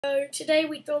So today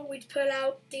we thought we'd pull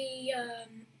out the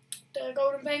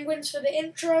golden penguins for the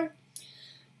intro.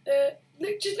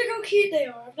 Just look how cute they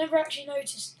are. I've never actually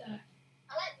noticed that.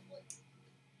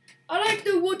 I like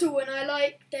the waddle and I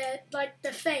like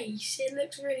the face. It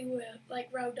looks really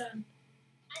well done.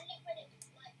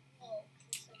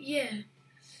 Yeah.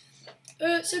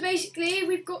 So basically,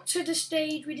 we've got to the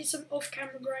stage. We did some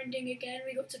off-camera grinding again.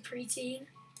 We got to preteen.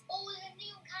 Oh, the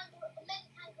new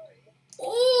kangaroo.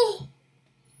 Oh!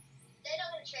 They're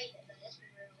not going to trade it though, let's be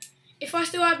real. If I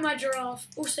still had my giraffe,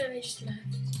 also they just left.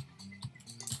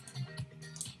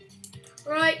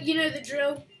 Right, you know the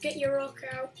drill. Get your rock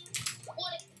out. We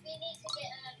need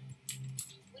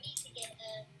to get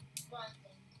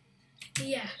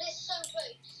grinding. Yeah. We're so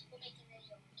close. We're making a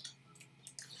yacht.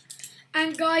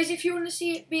 And guys, if you want to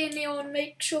see it be a neon,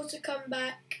 make sure to come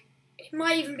back. It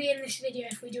might even be in this video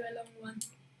if we do a long one.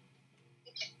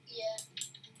 Yeah.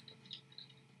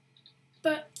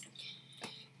 But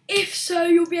if so,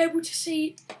 you'll be able to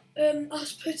see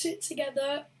us put it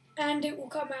together and it will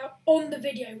come out on the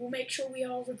video. We'll make sure we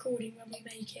are recording when we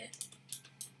make it.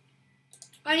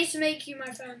 I need to make you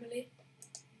my family.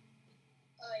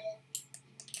 Oh yeah.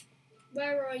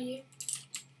 Where are you?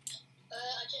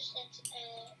 I just left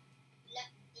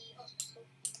the hospital.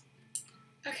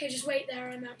 Okay, just wait there.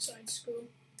 I'm outside school.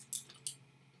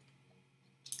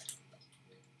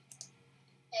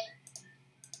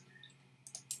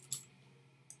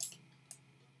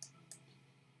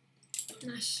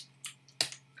 Nice.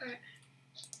 Alright.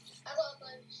 I gotta go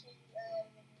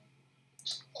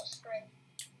to hot spring.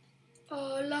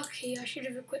 Oh, lucky. I should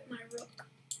have equipped my rock.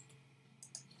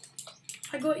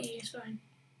 I got you, it's fine.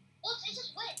 What? It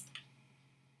just went.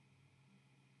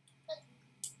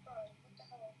 Bro, what the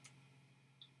hell?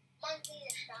 Mine's need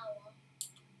a shower.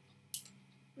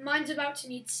 Mine's about to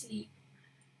need sleep.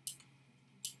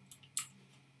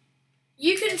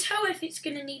 You can tell if it's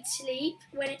going to need sleep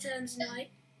when it turns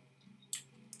night.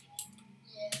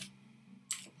 Yeah.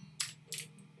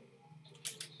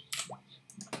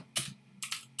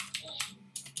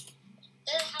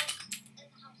 There's a house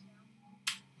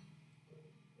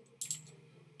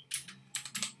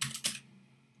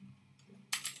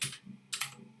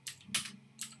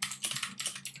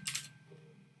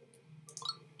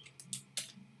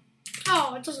now.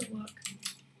 Oh, it doesn't work.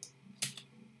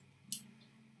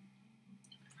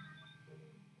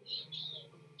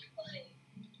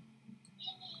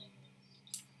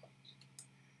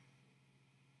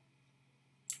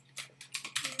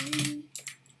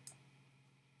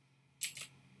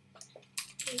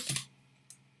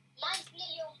 Mine's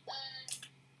nearly on,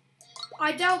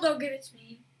 I doubt they'll give it to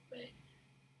me. But I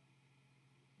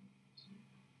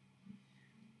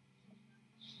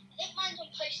think mine's on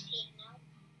post-heat now.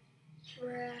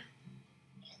 rare.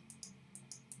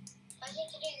 I need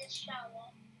to do this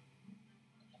shower.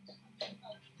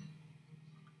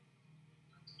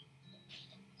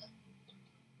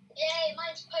 Yay,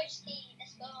 mine's post-heat.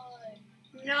 Let's go.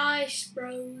 Nice,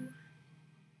 bro.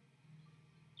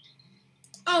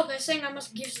 Oh, they're saying I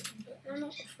must give something, but I'm not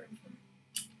offering them.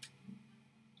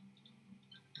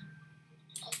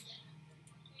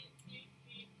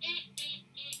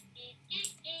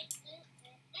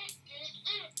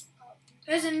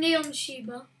 There's a neon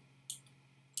Sheba.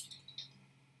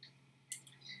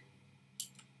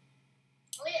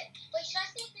 Oh yeah. Wait, should I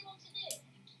see if we want to do it?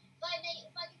 If I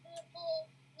give them 4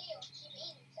 neon Shiba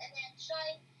Inus and then should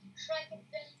I give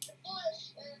them the 4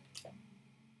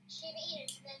 Shiba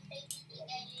Inus and then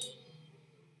maybe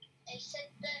a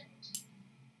cent burned?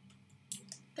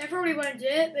 They probably won't do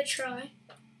it, but try.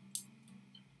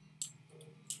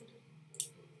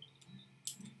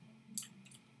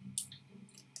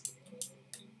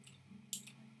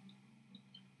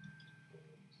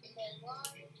 And then 1,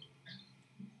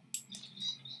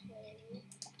 2,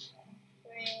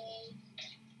 3,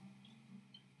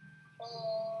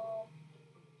 4.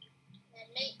 And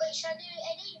then wait, should I do a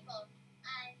ladybug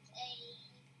and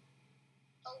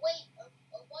a waving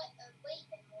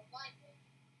or vibrant?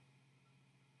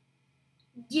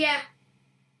 Yeah.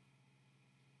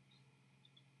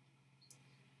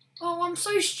 Oh, I'm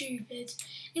so stupid.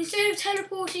 Instead of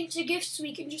teleporting to gifts,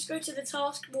 we can just go to the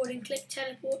taskboard and click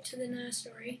teleport to the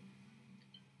nursery.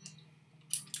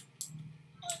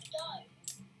 Oh no.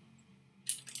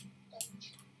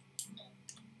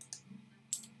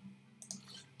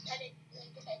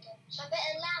 So I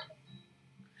better allow.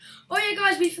 Oh yeah,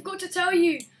 guys, we forgot to tell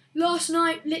you. Last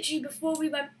night, literally before we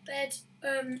went to bed,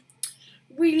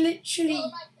 we literally...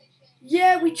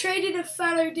 Yeah, we traded a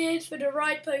fallow deer for the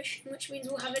ride potion, which means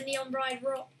we'll have a neon bride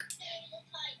rock.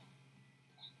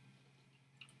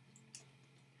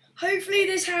 Hopefully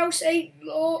this house ain't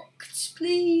locked,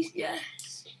 please.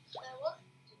 Yes. What?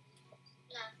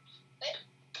 No. Wait.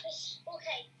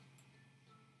 Okay.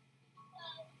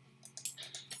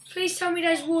 Please tell me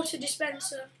there's water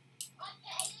dispenser.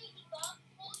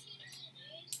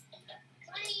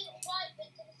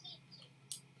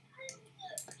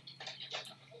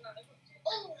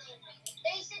 Oh,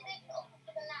 they said they can offer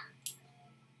for the lamp.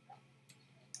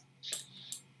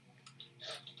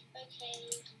 Okay,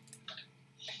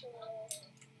 sure.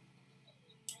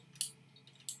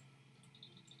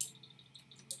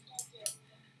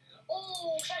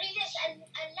 Oh, should I do this? A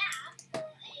lamp or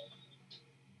a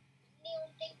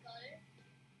neon dingo?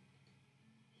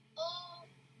 Oh,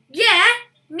 Yeah,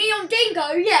 neon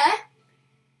dingo. Yeah,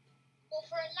 or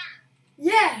for a lamp?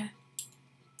 yeah,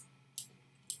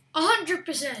 100%.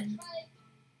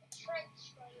 Try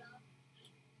stroller.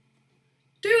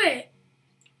 Do it.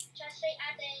 Should I say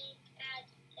add a?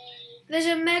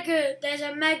 There's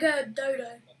a mega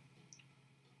dodo.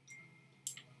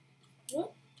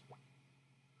 What?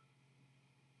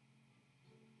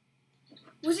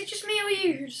 Was it just me or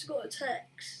you who just got a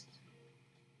text?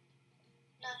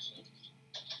 No, she.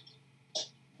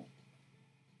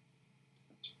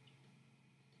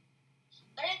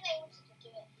 I don't think they wanted to do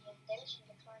it here. They literally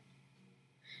declined.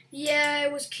 Yeah,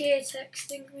 it was Kia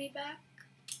texting me back.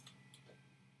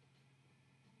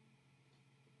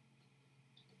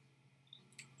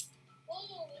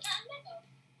 Oh, is that a mega?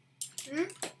 Hmm?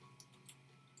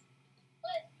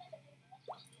 What is a mega?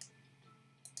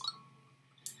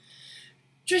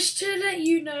 Just to let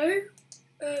you know,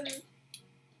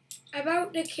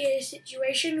 about the Kia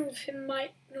situation with him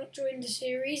might not join the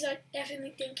series, I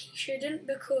definitely think he shouldn't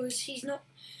because he's not.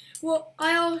 Well,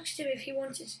 I asked him if he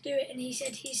wanted to do it, and he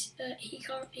said he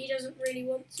doesn't really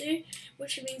want to,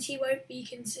 which means he won't be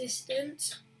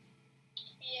consistent.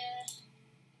 Yeah.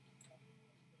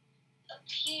 A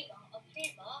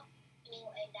puma,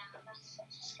 or a lamb. That's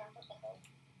such a scam of the whole.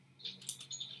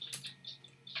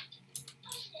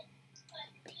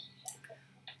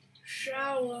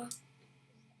 Shower.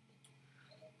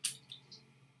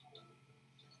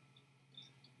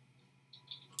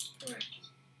 Right.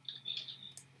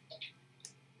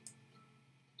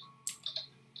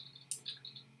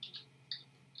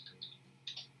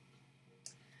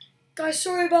 Guys,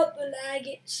 sorry about the lag,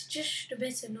 it's just a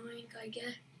bit annoying, I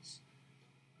guess.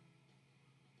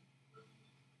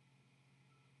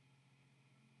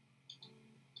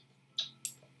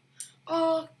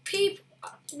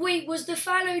 Wait, was the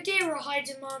fallow deer a high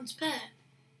demand pet?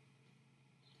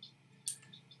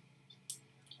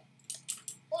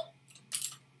 What?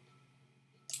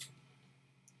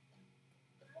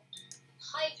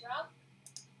 Hydra.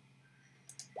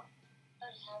 I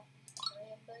have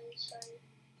 3 of those, so.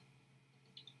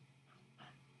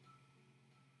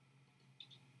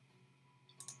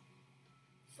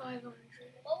 500.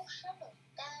 Emotional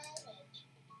damage.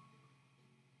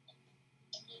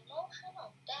 Emotional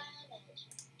damage.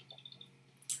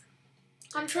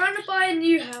 I'm trying to buy a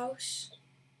new house.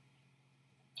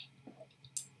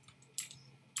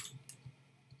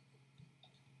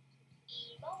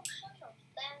 Emotional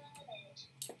damage.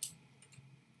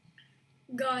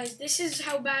 Guys, this is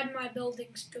how bad my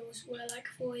building skills were like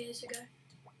 4 years ago.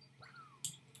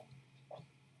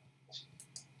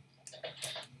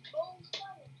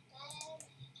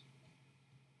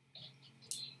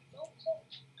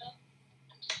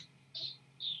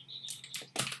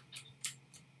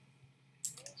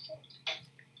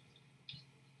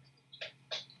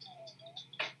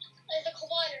 There's a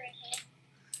koala in here.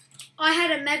 I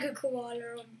had a mega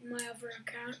koala on my other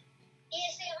account. Yeah,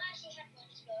 see, I actually had one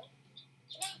as well.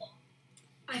 Do you remember?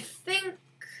 I think...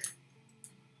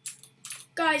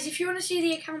 Guys, if you want to see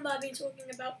the account that I've been talking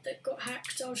about that got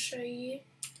hacked, I'll show you.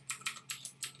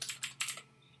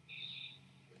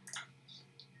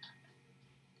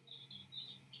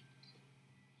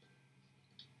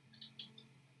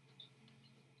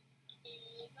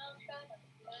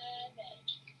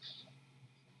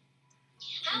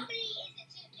 How many is it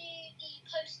to do the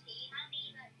postie? How many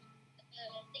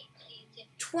things do you do?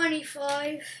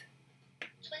 25.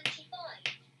 25?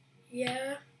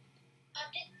 Yeah. I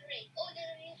did 3. Oh, is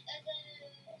that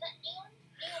neon?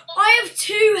 Neon I have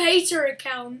 2 hater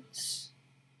accounts.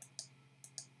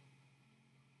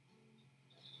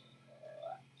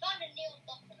 Found a neon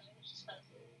buffalo, which is fun.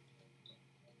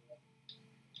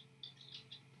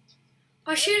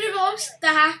 I should have asked the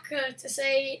hacker to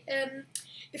say,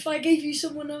 if I gave you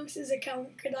someone else's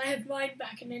account, could I have mine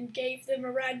back, and then gave them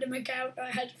a random account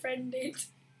I had friended.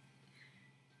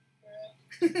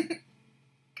 Good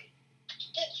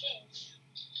kids.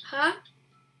 Huh?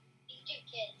 You do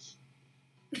kids.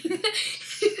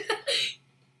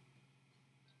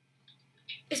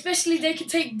 especially they could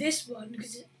take this one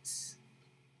because it's.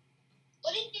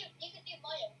 What if you could do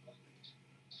my own?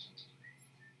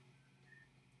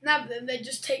 Now then, they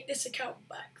just take this account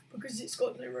back because it's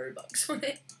got no Robux on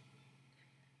it.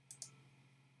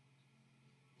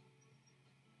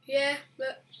 Yeah,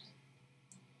 but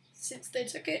since they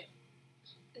took it,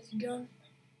 it's gone.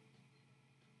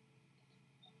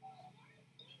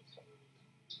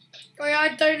 Oh yeah,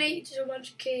 I donated to a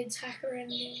bunch of kids, hacker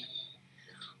ending.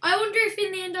 I wonder if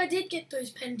in the end I did get those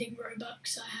pending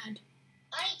Robux I had.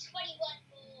 I need 21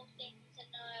 more things and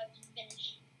I was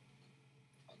finished.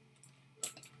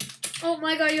 Oh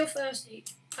my god, you're thirsty.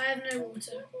 I have no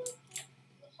water.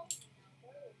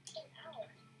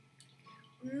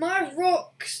 My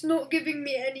rock's not giving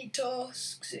me any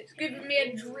tasks. It's giving me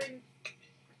a drink.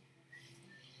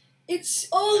 It's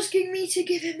asking me to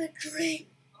give him a drink.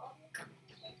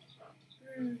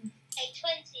 Hey, 20.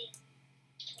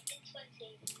 I did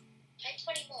 20. Hey,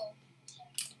 20 more.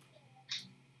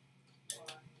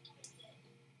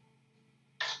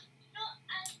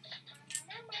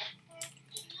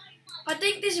 I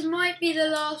think this might be the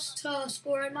last task,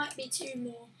 or it might be 2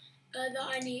 more that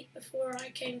I need before I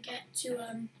can get to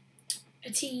a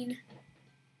teen.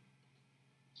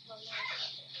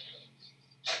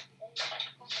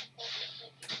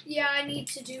 Yeah, I need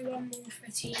to do 1 more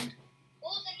for teen.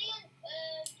 Oh, the neon,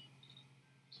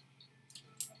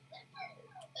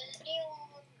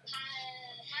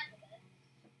 hamburger.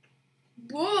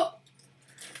 What?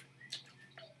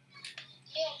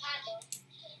 Neon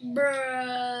hamburger.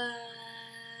 Bruh.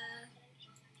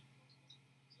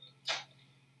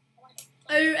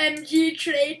 OMG,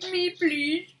 trade me,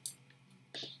 please.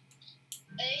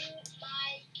 Oh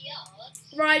my god.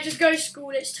 Right, just go to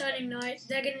school, it's turning night.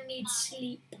 They're gonna need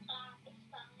sleep.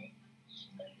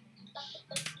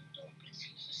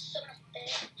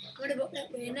 What about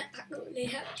that way?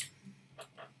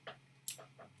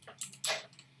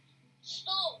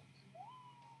 Stop.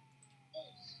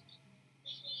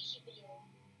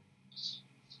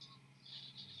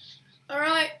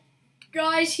 Alright,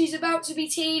 guys, he's about to be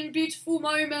teen. Beautiful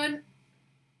moment.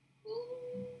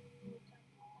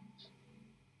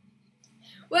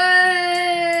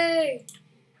 Way!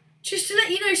 Just to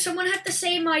let you know, someone had the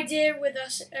same idea with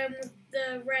us, with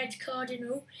the red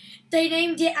cardinal. They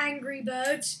named it Angry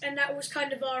Birds, and that was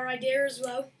kind of our idea as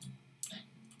well.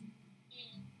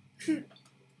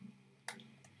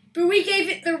 But we gave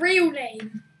it the real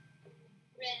name.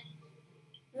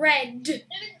 Red. No, we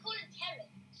can call it Terrence.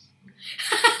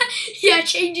 Yeah,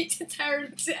 change it to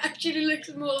Terrence. It actually looks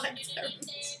more like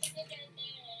Terrence.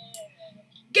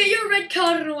 Get your red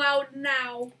cardinal out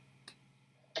now.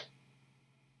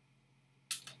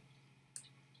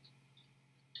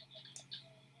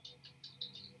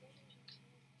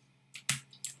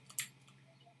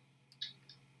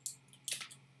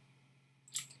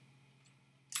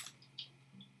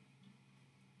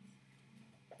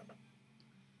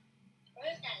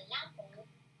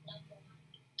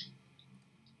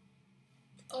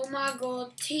 Oh my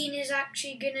god, teen is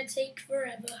actually gonna take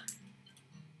forever.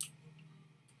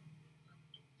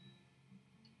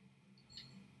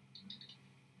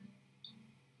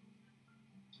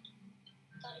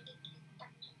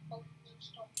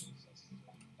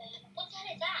 What the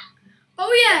hell is that?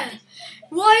 Oh yeah,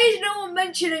 why is no one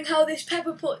mentioning how this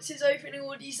Pepper Potts is opening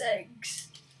all these eggs?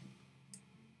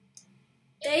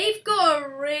 They've got a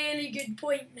really good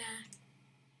point there.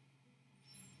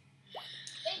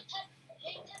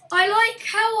 I like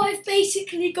how I've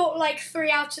basically got like 3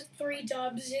 out of 3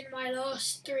 dubs in my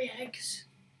last 3 eggs.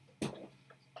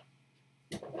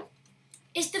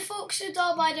 Is the fox a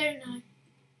dub? I don't know.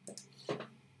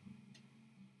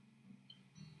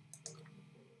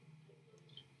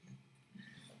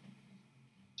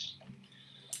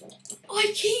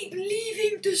 I keep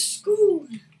leaving the school.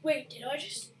 Wait, did I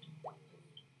just...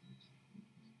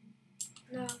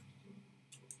 No.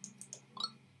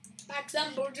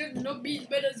 Example, just no bees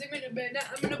better than a banana.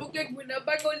 I'm gonna book like winner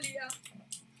back on here.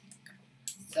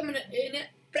 So I'm gonna in it,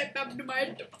 prep up to my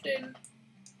top 10.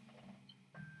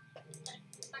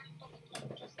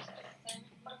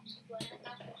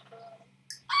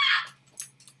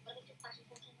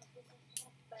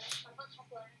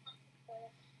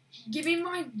 Give me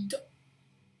my.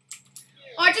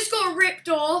 I just got ripped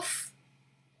off.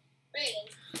 Really?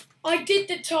 I did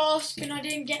the task and I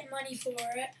didn't get money for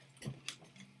it.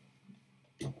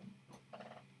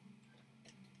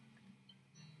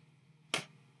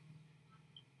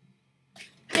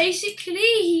 Basically,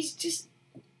 he's just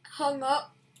hung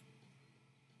up,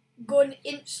 gone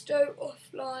insta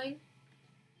offline.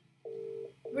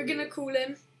 We're gonna call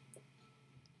him.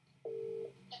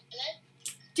 Hello?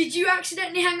 Did you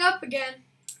accidentally hang up again?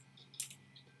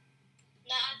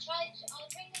 No, I was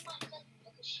bringing my cousin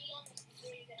because she has a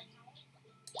really good account.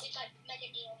 She's like mega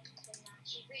deals and that.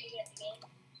 She's really good at the game.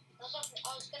 I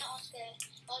was gonna ask her.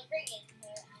 I was bringing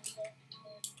her and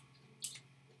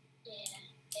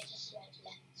yeah, it just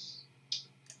lets.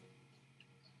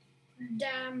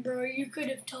 Damn, bro, you could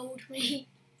have told me.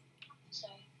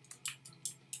 Sorry.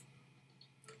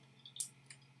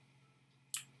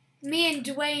 Me and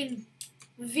Dwayne,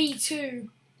 V2.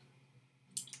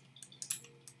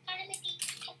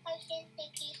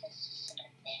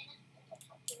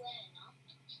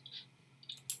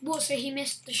 What, so he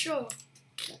missed the shot?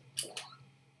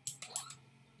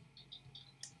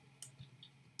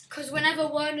 Because whenever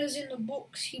Werner's in the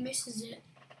box, he misses it.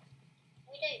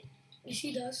 We do. Yes,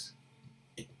 he does.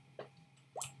 No,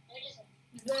 he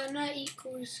doesn't. Werner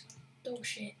equals dog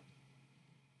shit.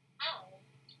 Ow.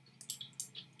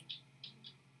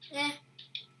 Eh,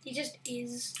 he just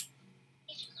is.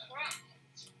 He's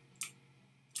cracked.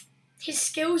 His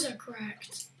skills are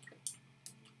cracked.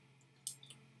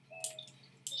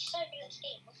 He's so good at this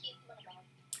game. What's he talking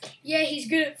about? Yeah, he's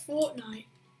good at Fortnite.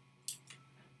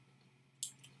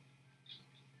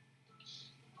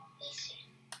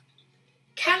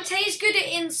 Kante's good at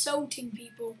insulting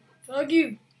people. Fuck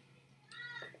you.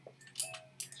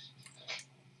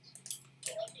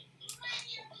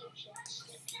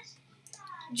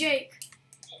 Jake.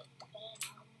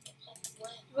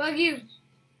 Fuck you.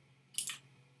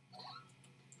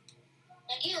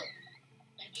 And you.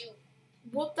 And you.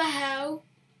 What the hell?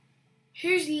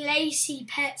 Who's Lacey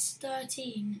Pets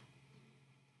 13?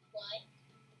 Why?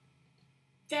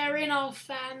 They're in our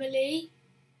family.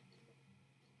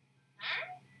 Huh?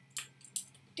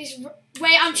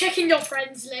 Wait, I'm checking your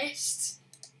friends list.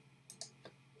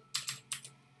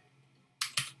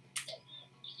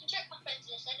 You can check my friends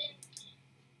list. I didn't.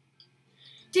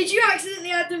 Did you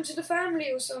accidentally add them to the family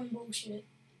or some bullshit?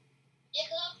 Yeah,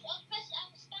 because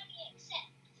I was spamming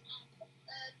accept.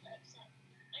 Accept.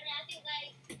 And I think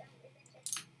like,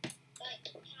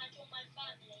 can I join my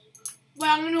family?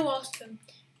 Well, I'm going to ask them.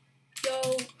 Yo,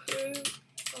 who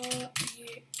are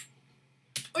you?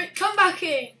 Wait, come back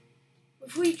here.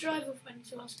 If we drive off, I need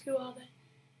to ask, who are they?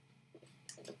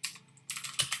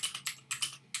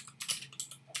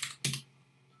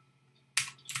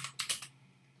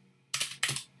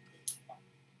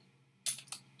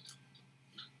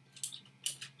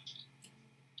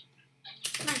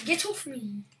 Man, get off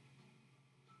me.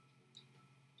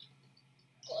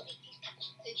 Gotta make these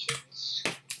caption potions.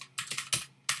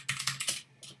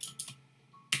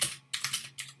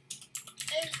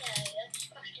 Oh no, I've just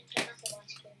crashed into another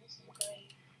bicycle. This is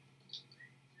great.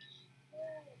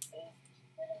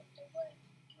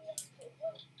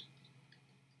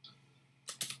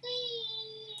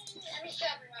 I'm just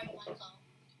driving around in my car.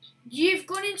 You've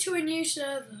gone into a new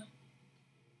server.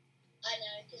 I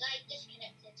know, because I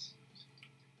disconnected.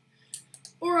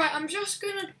 Alright, I'm just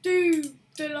going to do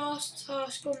the last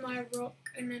task on my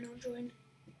rock and then I'll join.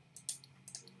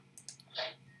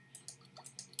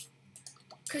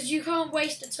 Because you can't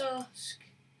waste a task.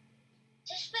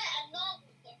 Just put a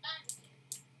normal for bandit.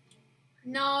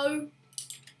 No.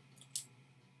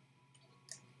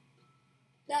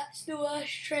 That's the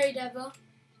worst trade ever.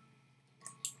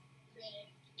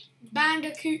 Really?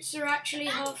 Bandicoots are actually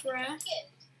half rare.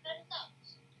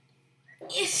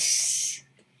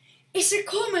 It's a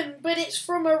common, but it's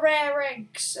from a rare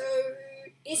egg, so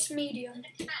it's medium.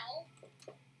 A cow?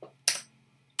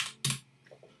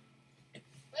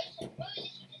 Where is it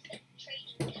you just said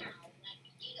trading cow? Like,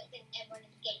 do you not think everyone in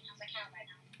the game has a cow right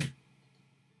now?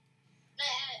 No,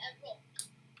 a rock.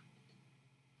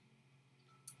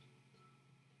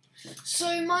 So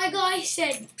my guy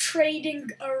said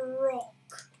trading a rock.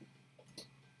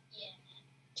 Yeah.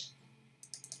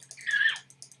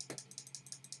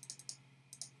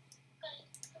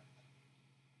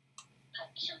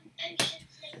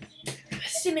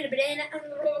 Simmer banana.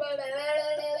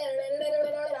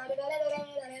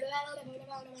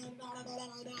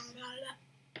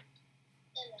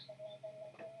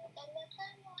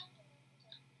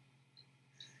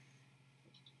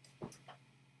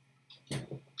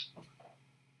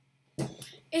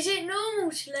 Is it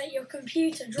normal to let your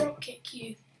computer drop kick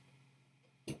you?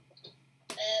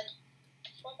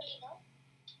 Probably not.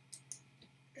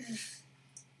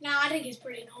 No, I think it's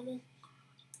pretty normal.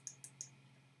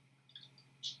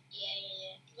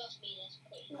 Yeah. Must be this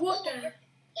pretty. What the? Very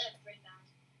bad.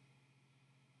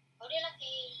 I'll do like a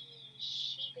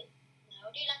sheep. No,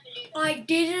 I'll do like a loot. I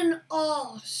didn't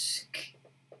ask.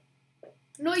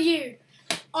 Not you.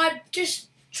 I just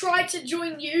tried to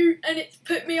join you and it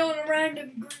put me on a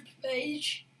random group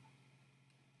page.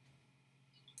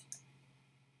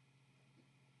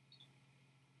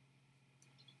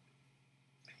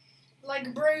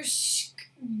 Like Bruce,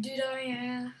 did I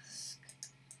ask?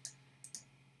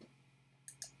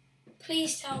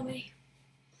 Please tell me.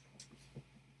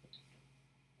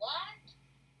 What?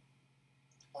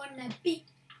 On the beat.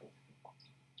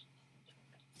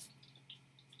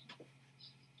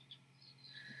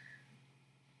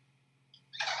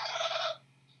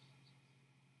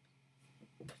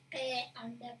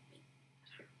 On the beat.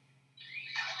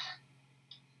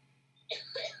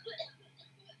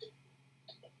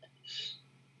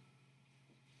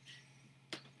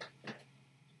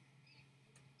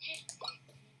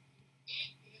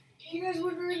 You guys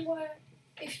wondering why?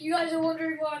 If you guys are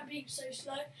wondering why I'm being so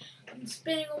slow, I'm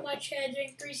spinning on my chair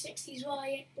doing 360s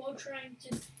while trying to.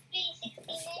 360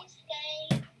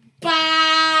 landscape.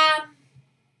 BAM!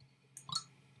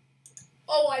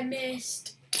 Oh, I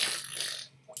missed.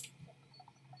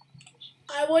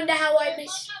 I wonder how I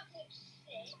missed.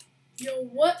 Your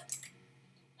what?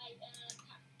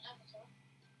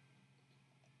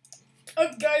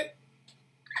 Okay.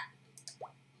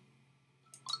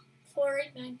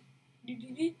 489.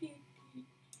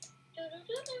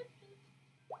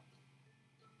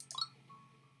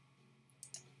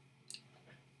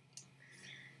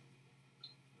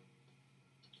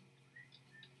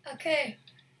 Okay,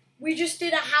 we just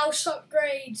did a house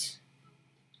upgrade.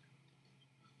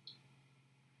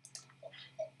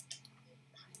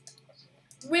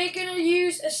 We're gonna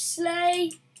use a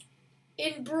sleigh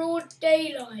in broad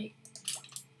daylight.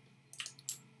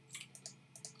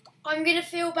 I'm gonna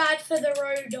feel bad for the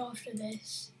road after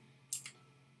this.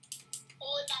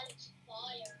 Oh, that looks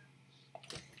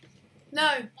fire.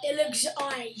 No, it looks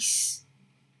ice.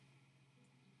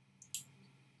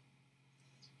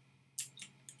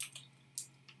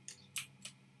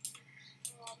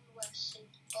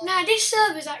 Nah, this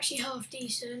server's actually half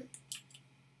decent.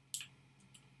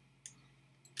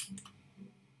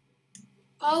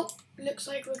 Oh, looks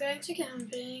like we're going to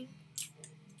camping.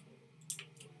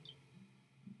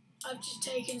 I've just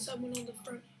taken someone on the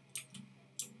front.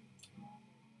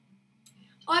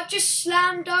 I've just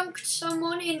slam dunked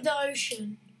someone in the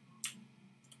ocean.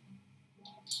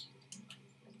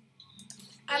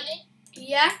 Really?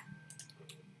 Yeah.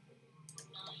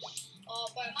 Nice. Oh,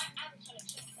 bro, my avatar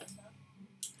looks so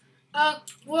better.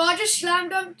 Well, I just slam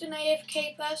dunked an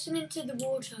AFK person into the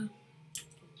water.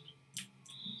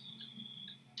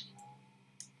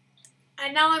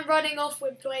 And now I'm running off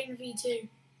with Dwayne V2.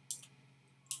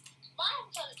 My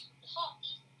avatar looks half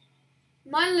decent.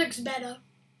 Mine looks better.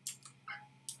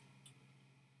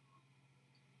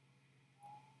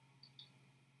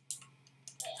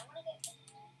 Wait, I want to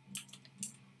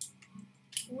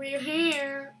get We're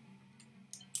here.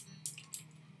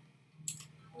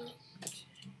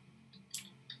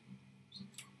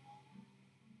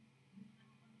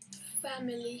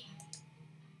 Family.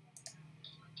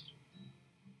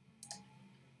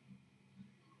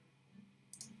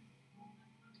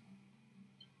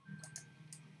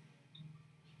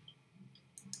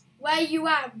 Where you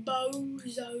at,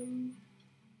 bozo?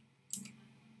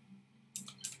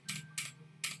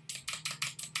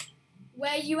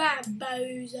 Where you at,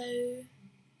 bozo?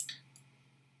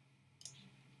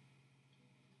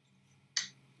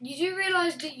 You do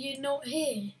realise that you're not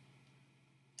here?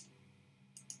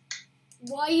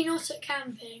 Why are you not at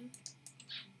camping?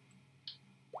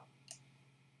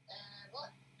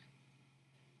 what?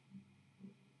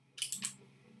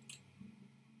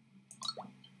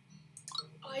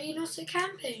 Are you not at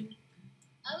camping?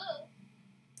 I will.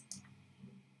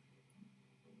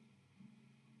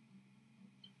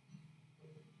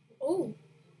 Oh.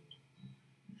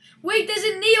 Wait, there's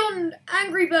a neon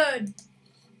Angry Bird.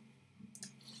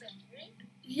 Really?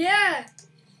 Yeah.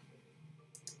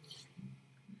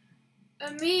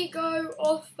 Amigo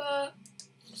offer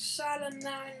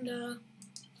salamander.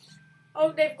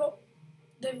 Oh, they've got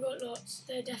lots.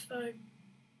 They're defo.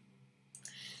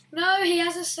 No, he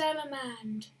has a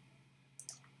salamander.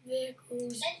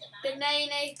 Vehicles. The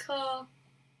Nene car.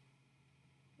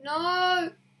 No.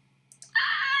 Ah!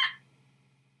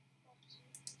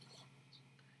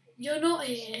 You're not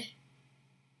here.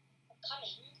 I'm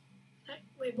coming.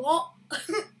 Wait, what?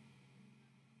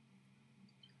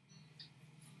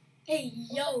 Hey,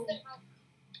 yo. Also, when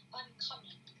I'm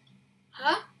coming.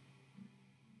 Huh?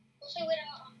 Also, when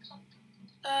I'm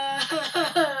coming.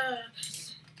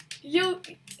 You.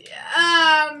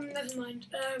 Never mind.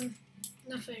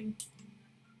 Nothing.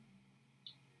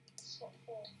 What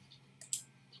for?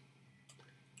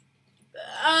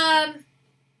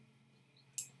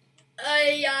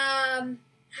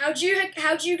 How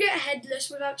do you get headless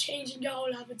without changing your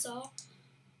whole avatar?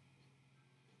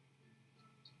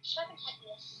 Should I have been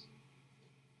headless?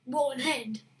 What, on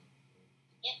head?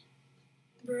 Yep.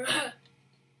 Bruh.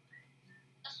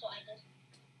 That's what I did.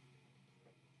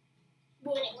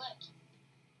 What? And it worked.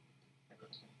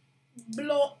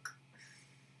 Block.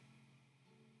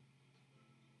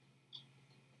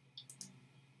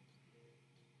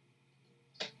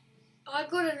 I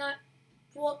got a night.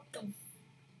 What the?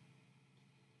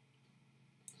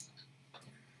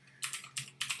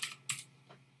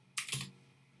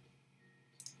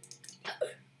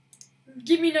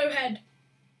 Give me no head.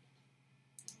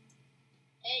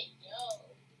 Hey, yo.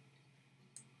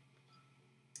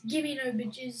 Give me no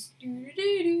bitches.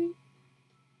 Doo-doo-doo-doo.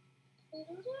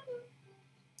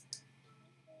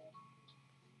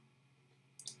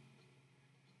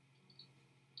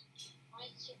 I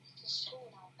took to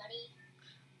school now, buddy.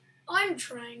 I'm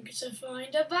trying to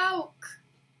find a Valk.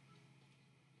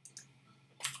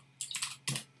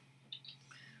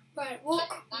 Right,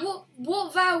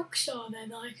 what Valks are there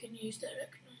that I can use that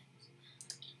look nice?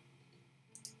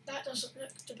 That doesn't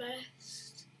look the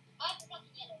best. I have a black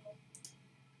and yellow one.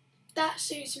 That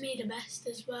suits me the best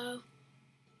as well.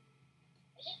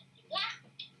 It's just black,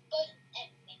 gold,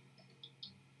 everything.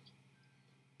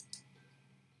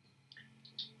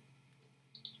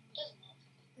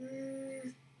 Doesn't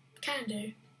it? Can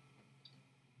do.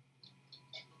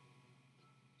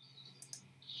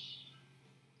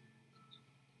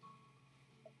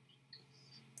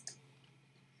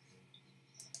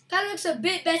 That looks a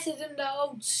bit better than the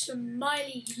old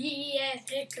smiley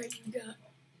haircut you got.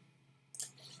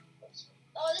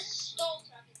 Oh, this is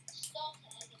starter.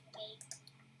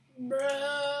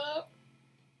 Bruh.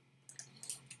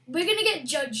 We're gonna get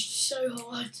judged so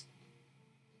hard.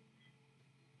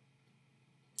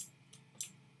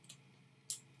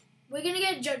 We're gonna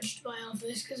get judged by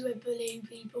others because we're bullying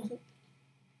people.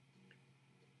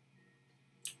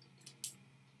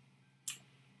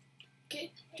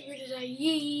 Get rid of that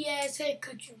ass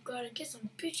haircut you got and get some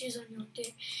pictures on your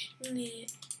dick. Yeah.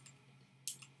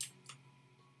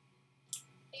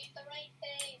 It's the right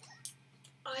thing.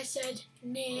 I said,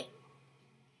 nah.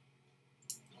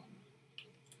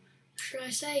 Should I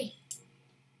say?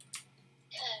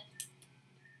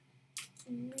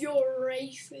 You're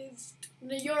racist.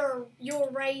 No,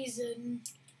 you're raisin.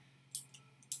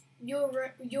 You're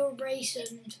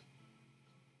raisin.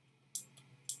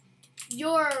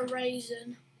 You're a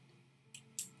raisin.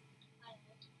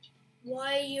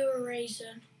 Why are you a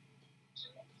raisin?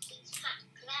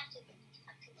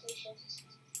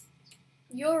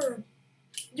 You're a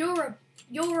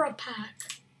pack.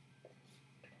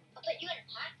 I'll put you in a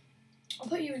pack. I'll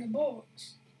put you in a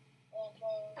box. Or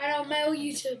And I'll mail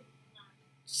you to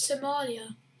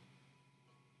Somalia.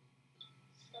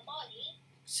 Somali.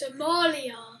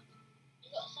 Somalia. You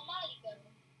got a Somali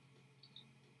girl.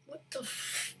 What the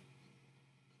f...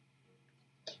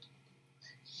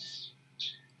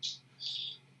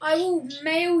 I will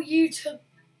mail you to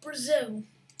Brazil. I'm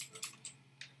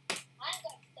going to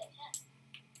stay here.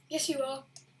 Yes, you are.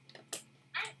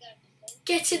 I'm going to stay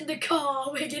Get in the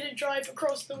car. We're going to drive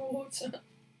across the water.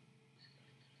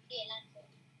 the Atlantic.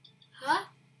 Huh?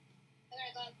 We're going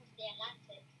to go across the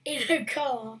Atlantic. In a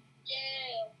car.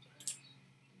 Yeah.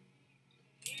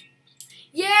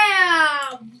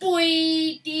 Yeah, boy.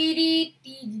 Dee dee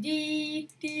dee dee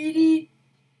dee dee.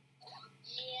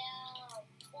 Yeah.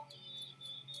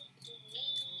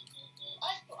 I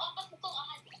forgot I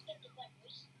had extended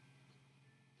memories.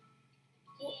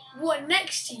 Yeah. What,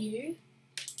 next to you?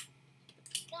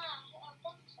 Nah, I've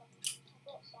done some. I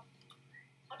brought some.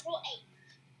 I brought 8.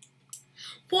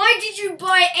 Why did you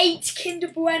buy 8 Kinder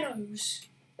Buenos?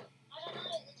 I don't know,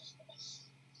 they're just the best.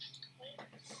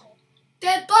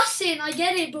 They're bussing, I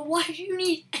get it, but why do you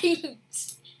need 8?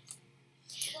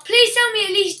 Please tell me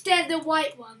at least they're the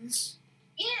white ones.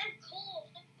 Yeah, of course.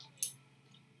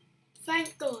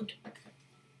 Thank God.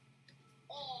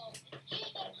 Oh, if you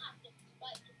don't have the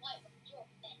white ones, you're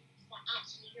a man. Like,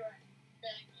 actually, you're a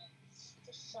man.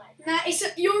 Just like.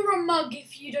 You're a mug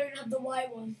if you don't have the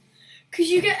white one. Because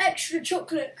you get extra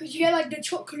chocolate, because you get like the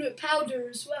chocolate powder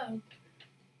as well.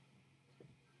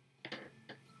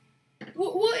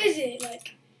 What is it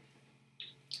like?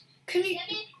 Can you?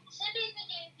 Send me a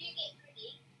video if you get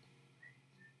gritty.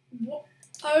 What?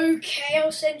 Okay,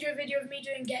 I'll send you a video of me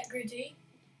doing Get Gritty.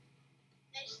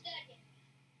 No, sturdy.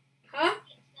 Huh?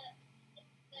 It's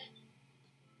sturdy.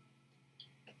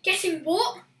 Getting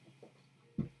what?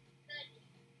 Sturdy.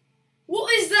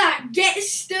 What is that? Get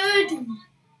sturdy.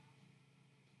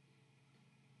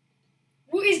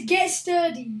 What is get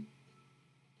sturdy?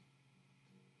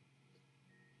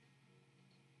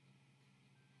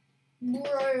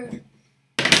 Bro.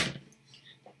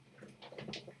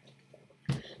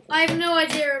 I have no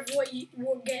idea of what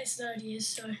get sturdy is,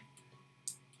 so.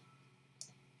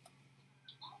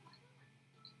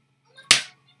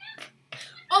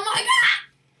 Oh my god!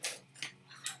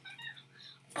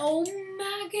 Oh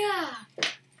my god!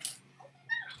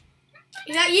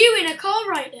 Is that you in a car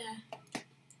right there?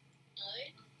 No.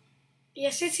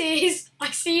 Yes, it is.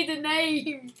 I see the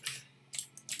name.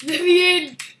 Let me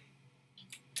in.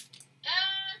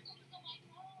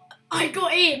 I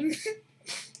got in.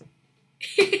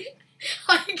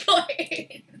 I got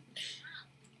in.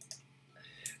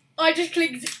 I just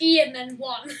clicked E and then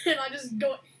 1 and I just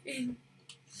got in.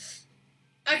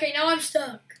 Okay, now I'm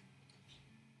stuck.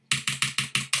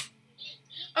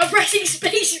 I'm pressing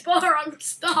space bar, I'm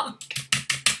stuck.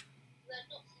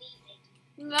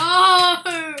 No!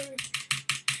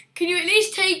 Can you at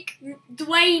least take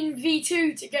Dwayne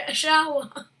V2 to get a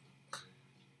shower?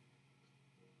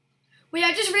 Wait,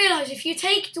 I just realised if you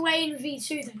take Dwayne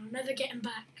V2 then I'll never get him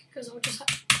back because I'll just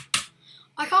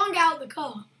I can't get out of the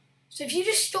car. So if you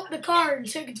just stop the car and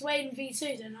took Dwayne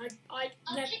V2 then I'll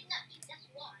never... kidnap you, that's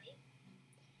why.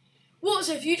 What,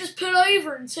 so if you just pull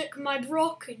over and took my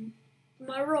rock,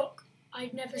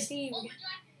 I'd never see you again.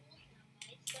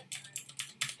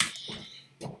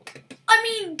 I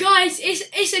mean, guys,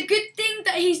 it's a good thing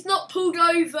that he's not pulled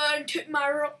over and took my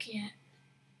rock yet.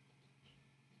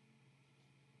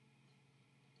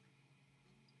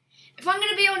 If I'm going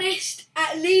to be honest,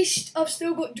 at least I've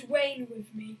still got Dwayne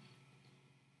with me.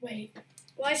 Wait,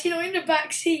 why is he not in the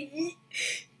back seat?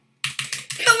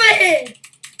 Come here!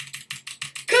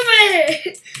 Come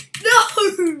here!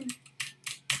 No!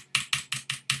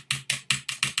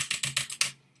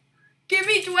 Give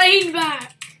me Dwayne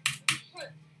back!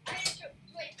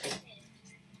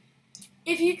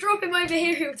 If you drop him over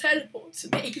here, he'll teleport to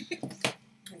me.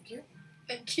 Thank you.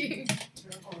 Thank you.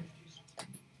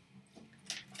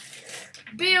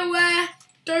 Be aware,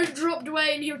 don't drop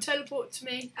Dwayne, he'll teleport to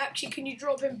me. Actually, can you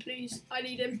drop him, please? I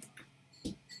need him.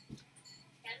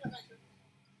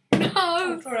 No!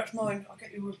 Oh, sorry, that's mine. I'll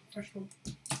get you a fresh one.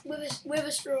 With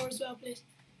a straw as well, please.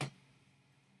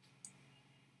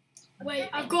 Wait,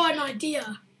 I've got an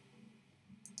idea.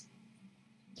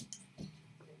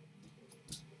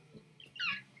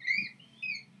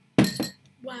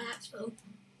 Wow, that's full.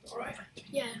 Alright.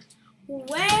 Yeah.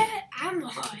 Where am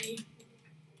I?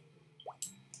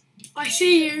 I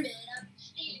see you.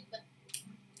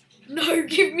 No,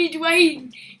 give me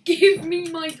Dwayne. Give me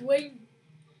my Dwayne.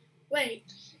 Wait.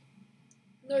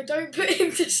 No, don't put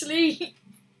him to sleep.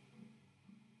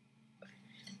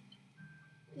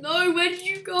 No, where did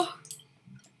you go?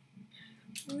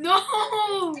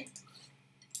 No!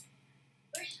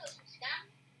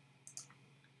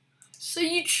 So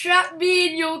you trapped me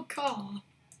in your car?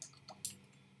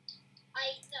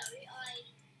 I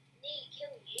nearly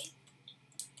killed you.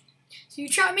 So you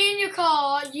trapped me in your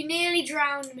car, you nearly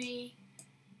drowned me.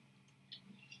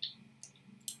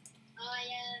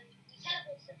 You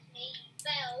teleported to me,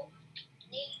 fell,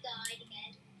 nearly died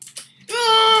again.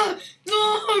 Ah! No!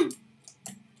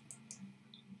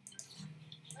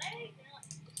 Where are you not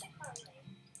so far away?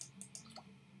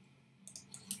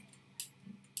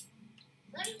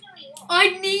 Where do you know where you are? I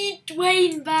need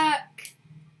Dwayne back.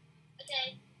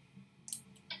 Okay.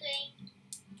 Dwayne.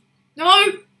 No!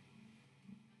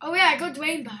 Oh yeah, I got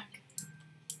Dwayne back.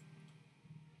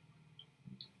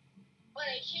 Oh,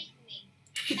 they're chasing me.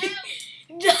 Help!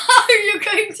 No, you're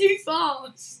going too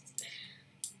fast.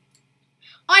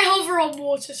 I hover on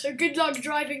water, so good luck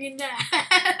driving in there.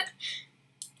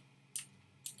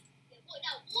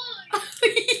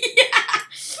 Yeah.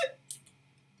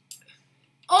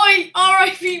 Oi,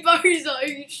 R.I.P. Bozo,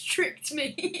 you just tricked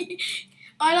me.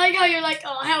 I like how you're like,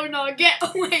 oh hell no, get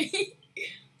away.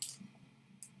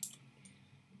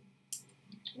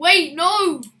 Wait,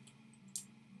 no.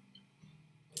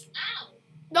 Ow!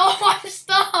 No, I'm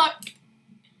stuck.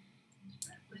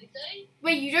 Bozo?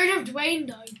 Wait, you don't have Dwayne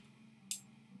though.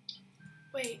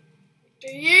 Wait, do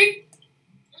you?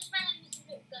 What's my name is a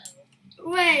little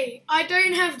girl? Wait, I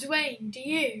don't have Dwayne, do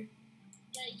you?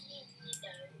 No, you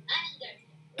don't. Actually don't.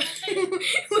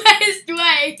 Where's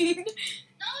Dwayne?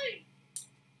 No!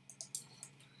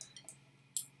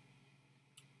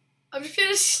 I'm just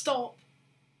gonna stop.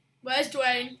 Where's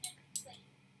Dwayne?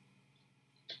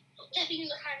 Guess you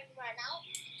look at him right now.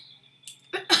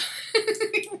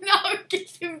 No,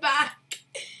 give him back.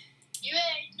 You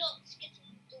are not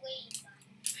getting Dwayne back.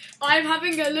 I'm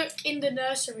having a look in the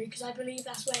nursery because I believe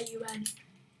that's where you went.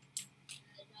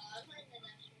 No, I'm not in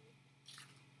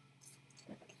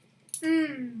the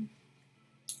nursery.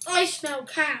 I smell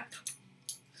Cap.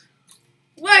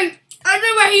 Wait, I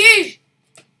know where he is.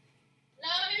 No!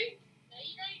 No,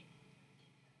 you don't.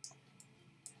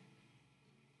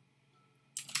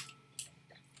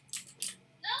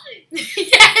 No!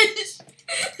 Yes.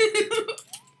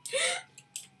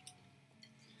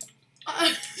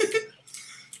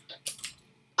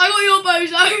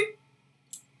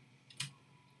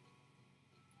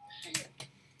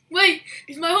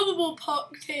 bubble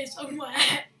popped here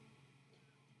somewhere.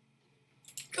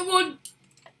 Come on.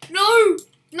 No!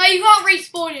 No, you can't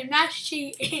respawn him. That's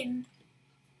cheating.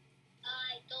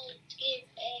 I don't give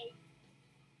a...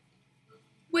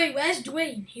 Wait, where's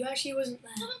Dwayne? He actually wasn't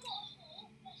there.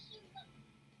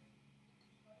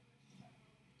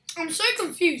 I'm so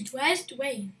confused. Where's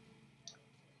Dwayne?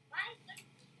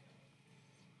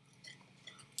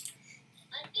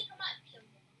 I think I might kill him.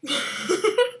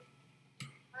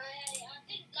 I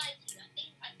think like you. I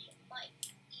think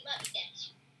he might be dead.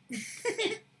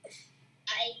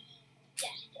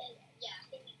 Yeah, I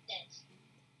think he's dead.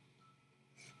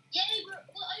 Yay, we're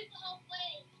over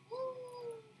halfway.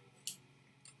 Woo!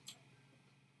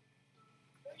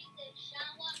 We're in the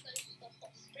shower, go to the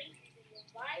hot spring,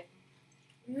 right?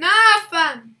 Nah,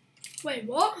 fam. Wait,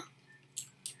 what?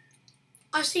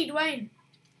 I see Dwayne.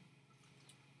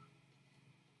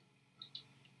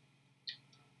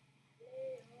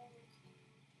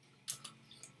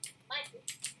 Michael.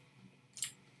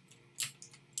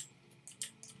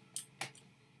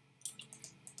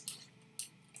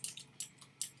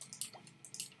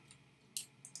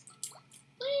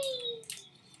 Whee!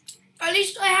 At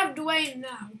least I have Dwayne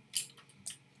now.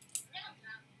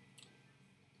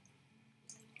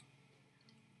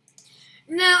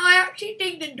 Now, I actually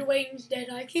think that Dwayne's dead.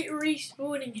 I keep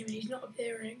respawning him and he's not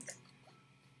appearing.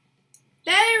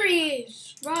 There he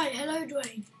is! Right, hello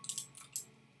Dwayne.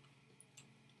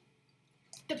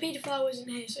 The PT5 wasn't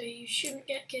here, so you shouldn't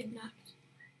get kidnapped.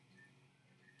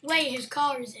 Wait, his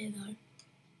car is here though.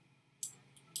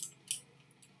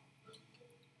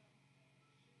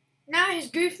 Now his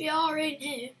goofy R in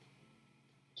here.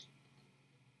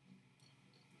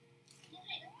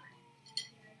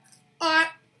 Alright.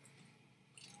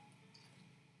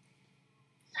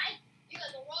 You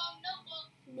got the wrong number.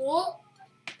 What?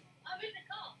 I'm in the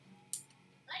car.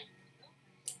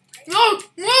 No!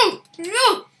 No!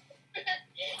 No!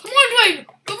 Come on, Dwayne!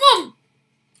 Come on!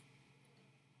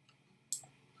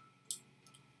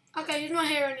 Okay, he's not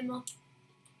here anymore.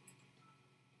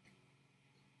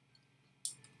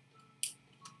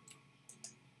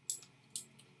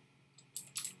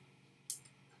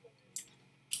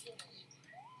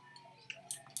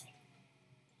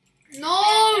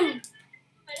 No!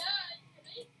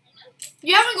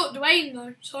 You haven't got Dwayne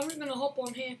though, so I'm just gonna hop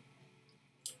on here.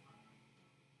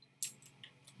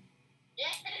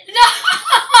 No!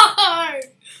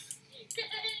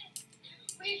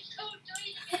 We're so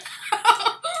doing it.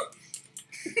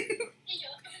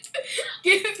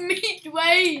 Give me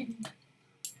Dwayne.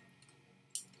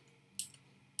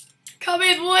 Come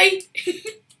here, boy.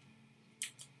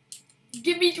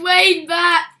 Give me Dwayne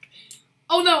back.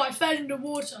 Oh no, I fell in the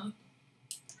water.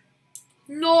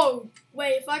 No.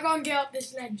 Wait, if I can't get up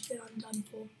this ledge, then I'm done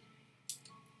for.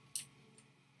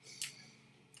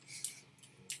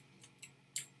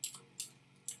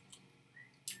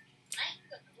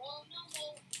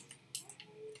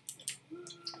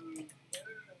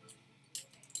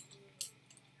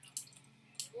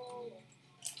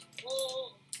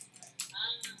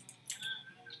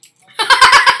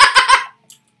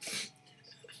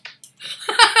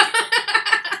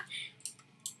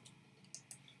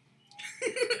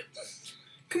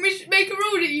 Can we make a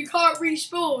rule that you can't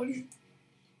respawn?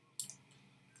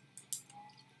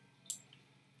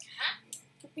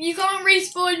 You can't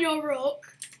respawn your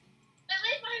rock.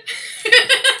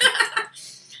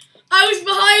 I was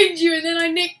behind you and then I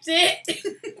nicked it.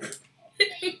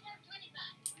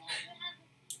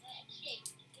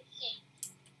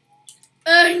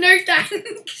 No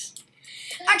thanks.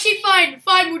 Actually,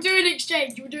 fine, we'll do an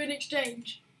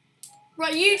exchange.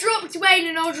 Right, you drop Dwayne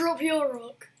and I'll drop your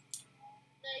rock.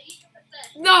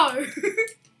 No.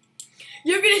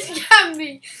 You're gonna scam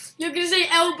me. You're gonna say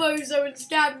elbozo and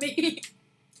scam me.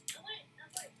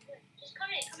 Just come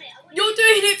here. You're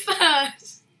doing it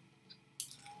first.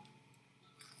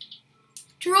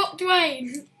 Drop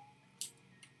Dwayne.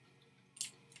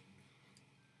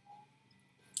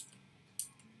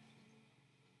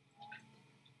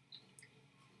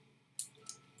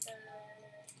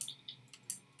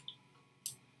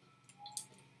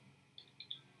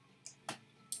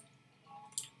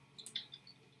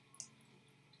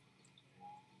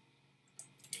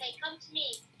 Okay, come to me.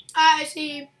 I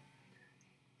see you.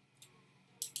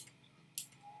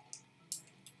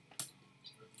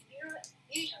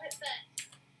 You should hit first.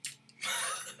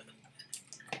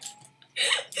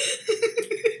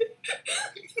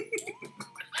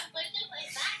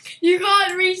 You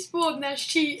can't respawn, that's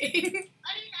cheating.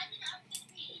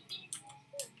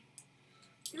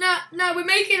 No, we're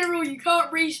making a rule, you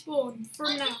can't respawn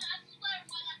from now.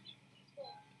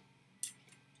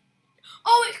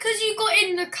 Oh, it's because you got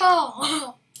in the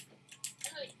car.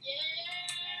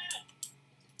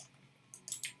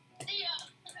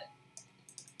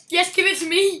 Yes, give it to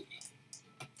me.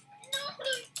 No!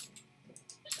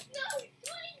 No!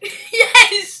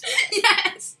 Yes!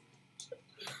 Yes!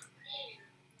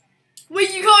 Well,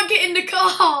 you can't get in the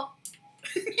car.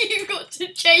 You've got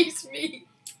to chase me.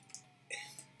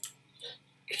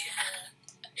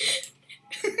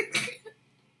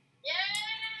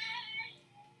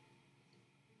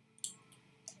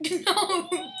 No.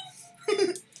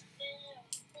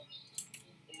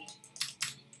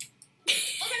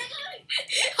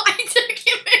 I took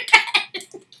him again.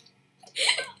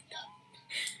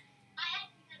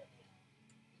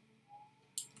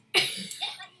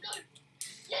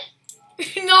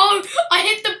 No, I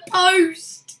hit the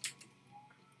post.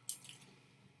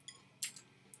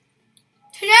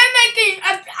 Today I'm making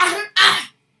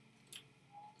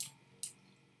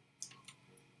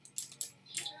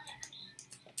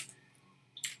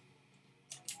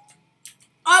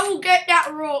I will get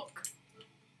that rock.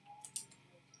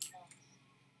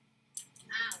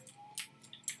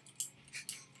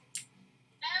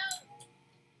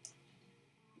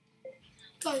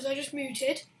 Guys, I just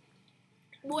muted.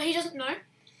 What he doesn't know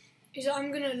is that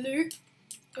I'm gonna loop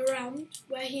around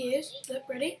where he is. Look,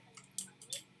 ready?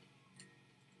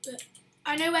 Look,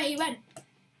 I know where he went.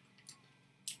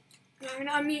 I'm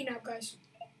gonna unmute now, guys.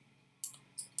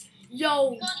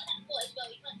 Yo.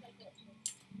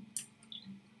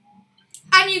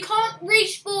 And you can't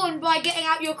respawn by getting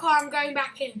out your car and going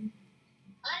back in.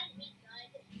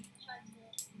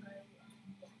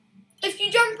 If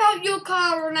you jump out your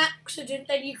car on accident,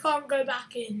 then you can't go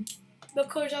back in.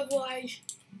 Because otherwise...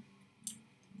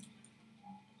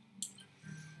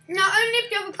 Now, only if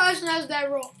the other person has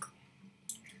their rock.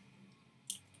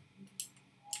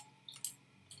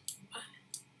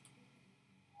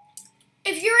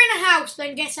 If you're in a house,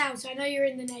 then get out. I know you're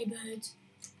in the neighbourhood.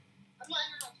 I'm not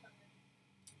in a house.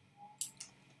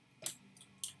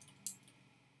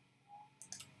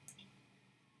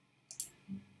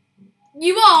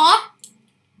 You are?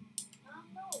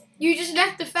 No. You just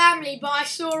left the family, but I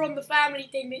saw on the family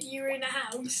thing that you were in a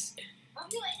house. I'm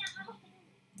not in a house.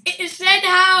 It said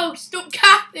house. Stop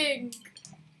capping.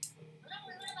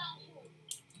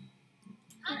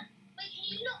 Wait, can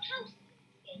you lock house?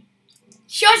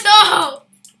 Shut up.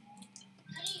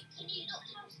 Can you lock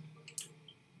house?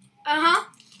 Uh-huh.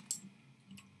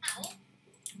 How?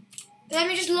 Let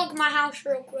me just lock my house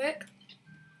real quick.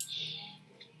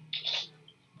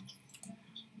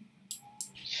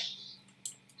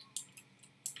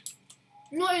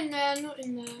 Not in there, not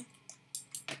in there.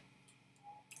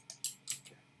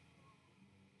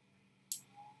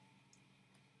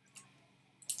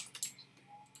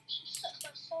 She sucks my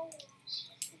soul.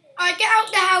 I get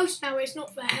out the house now, it's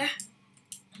not fair.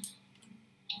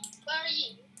 Where are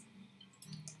you?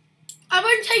 I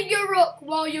won't take your rock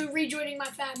while you're rejoining my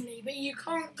family, but you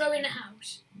can't go in a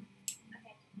house.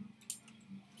 Okay.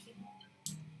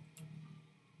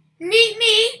 Meet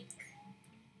me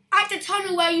at the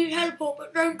tunnel where you teleport,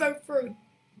 but don't go through.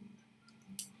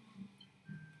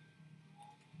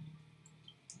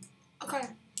 Okay.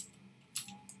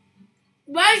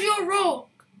 Where's your rock?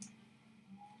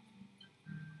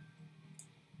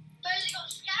 Those got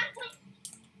scammed.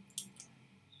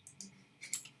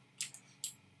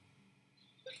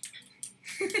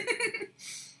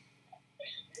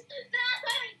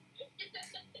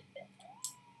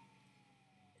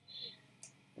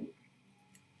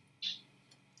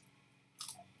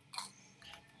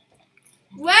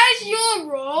 Where's your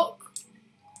rock?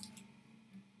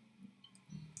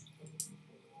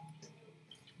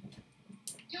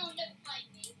 You'll never find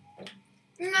me.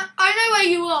 No, I know where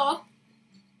you are.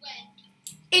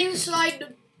 When? Inside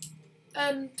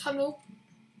the tunnel.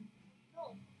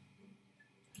 No.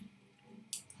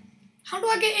 How do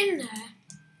I get in there?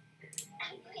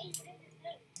 I'm going to the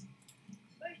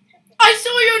I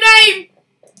saw your name!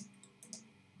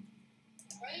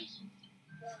 Right?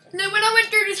 No, when I went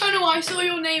through the tunnel, I saw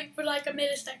your name for like a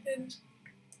millisecond.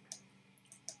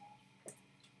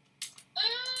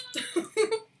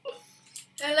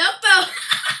 Hello, Belle.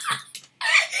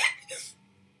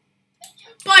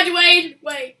 Bye, Dwayne.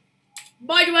 Wait.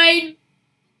 Bye, Dwayne.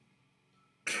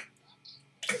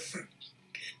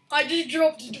 I just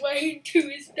dropped Dwayne to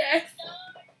his death.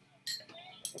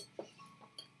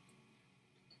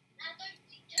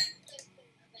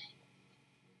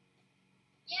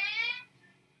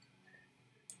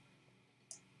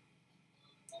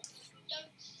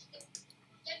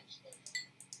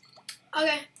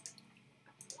 Okay.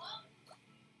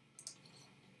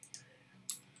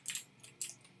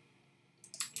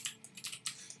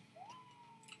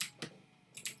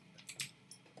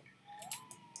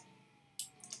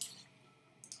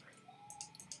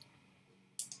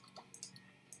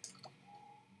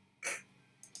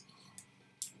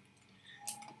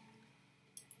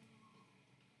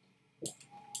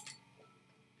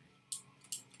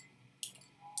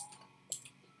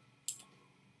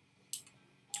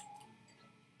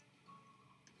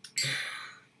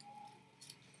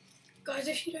 As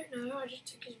if you don't know, I just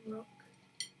took his rock.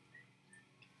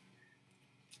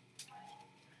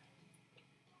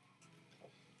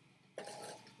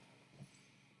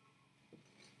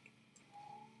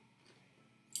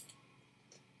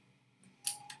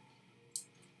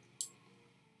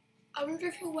 I wonder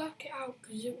if he'll work it out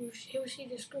because he'll see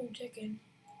the school ticking.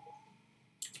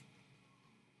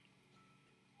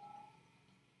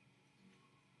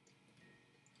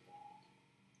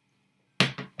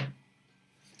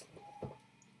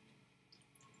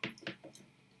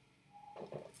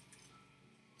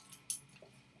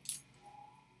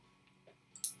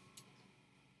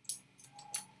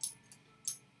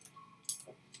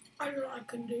 I know what I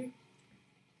can do.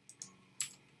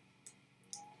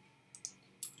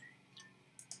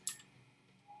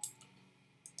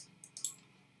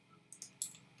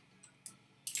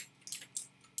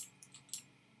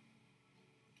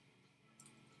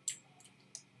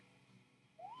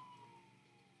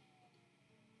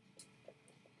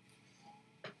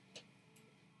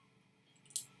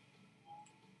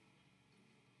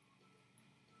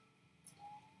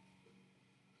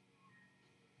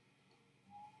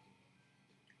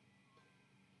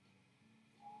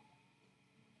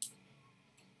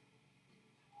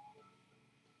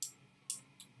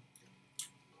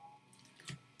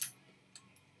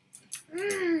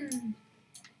 Mmm.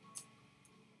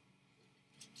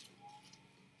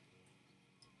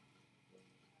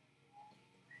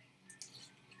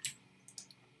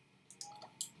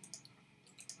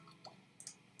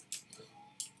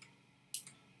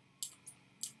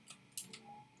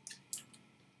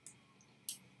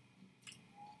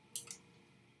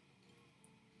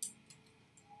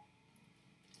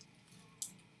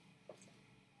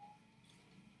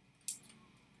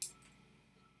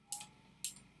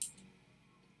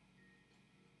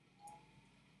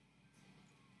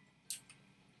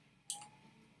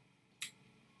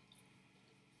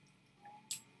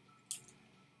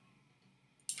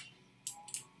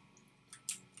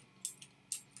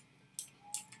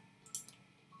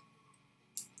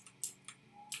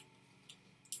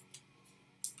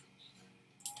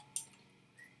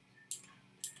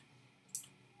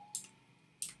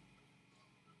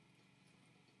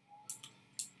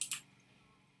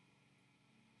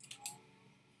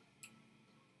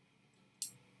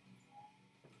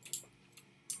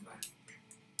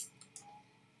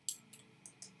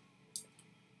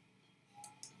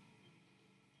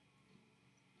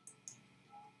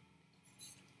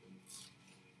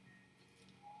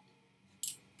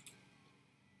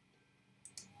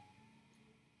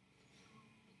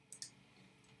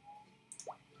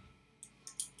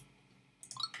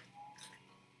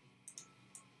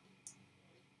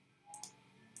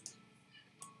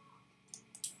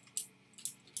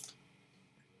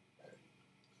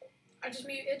 I just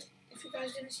muted, if you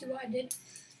guys didn't see what I did.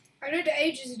 I know the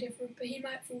ages are different, but he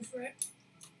might fall for it.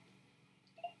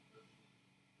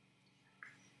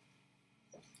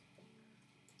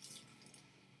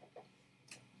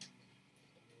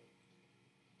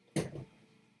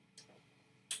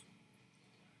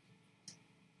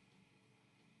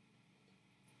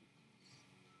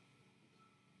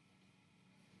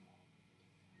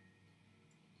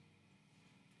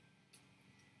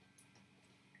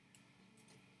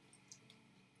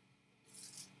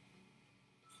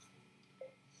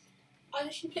 I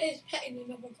just play his pet in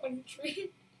another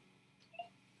country.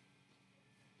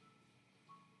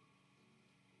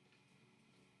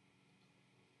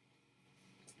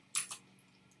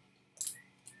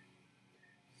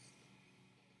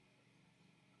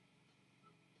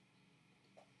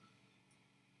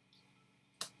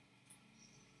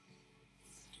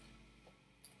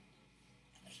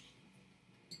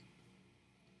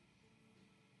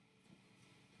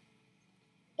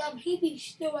 Damn, he be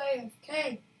still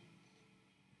AFK.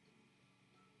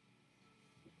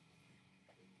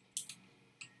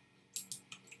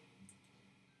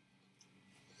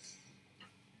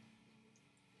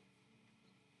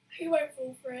 He won't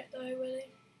fall for it though, will he?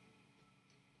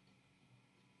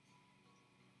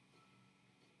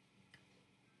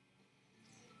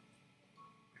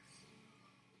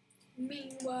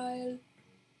 Meanwhile,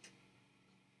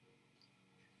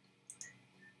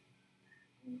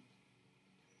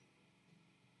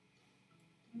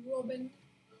 Robin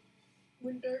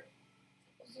Winter.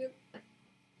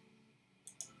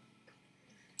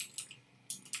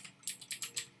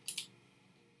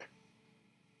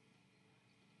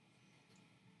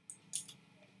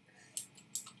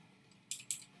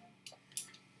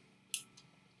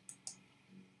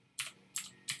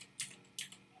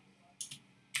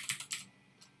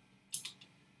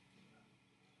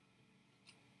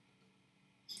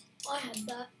 I had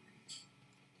that.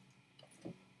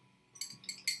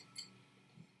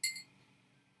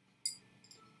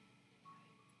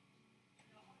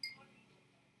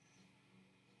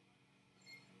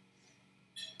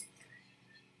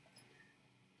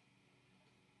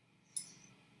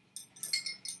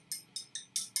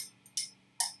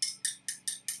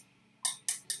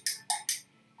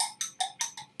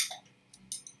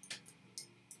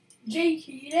 Jake,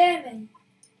 are you there, mate?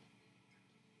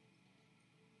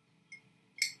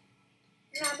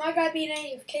 Nah, my guy been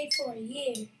AFK for a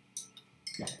year.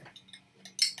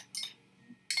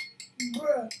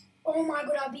 Bruh. Oh my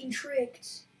god, I've been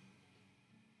tricked.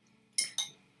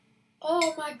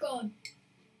 Oh my god.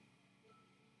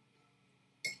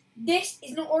 This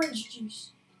is not orange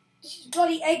juice. This is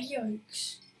bloody egg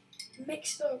yolks.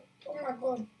 Mixed up. Oh my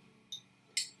god.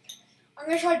 I'm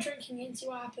gonna try drinking it and see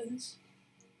what happens.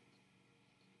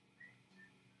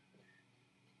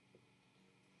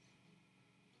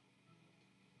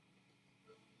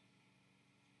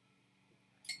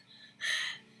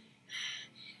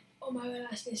 Oh my god,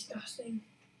 that's disgusting.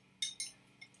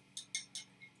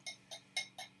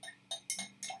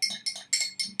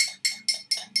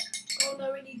 Oh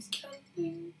no, it needs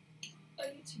camping. I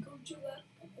need to go to that.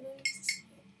 And I need to see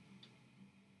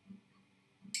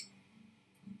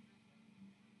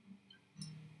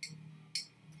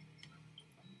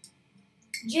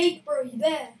it. Jake, bro, you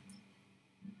there?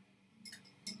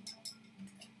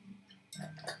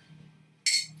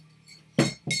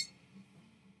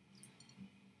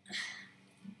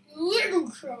 Little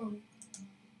crow.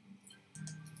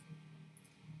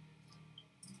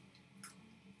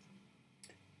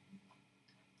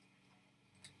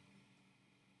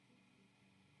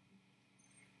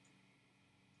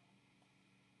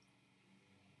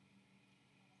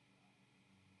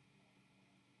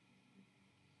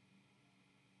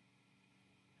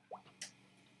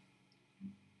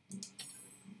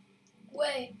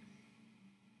 Wait.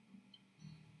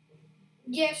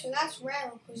 Yeah, so that's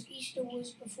rare because Easter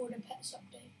was before the Pets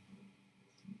update.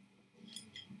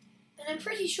 And I'm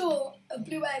pretty sure a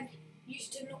blue egg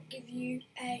used to not give you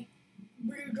a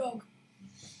blue dog.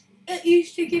 It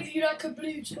used to give you like a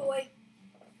blue toy.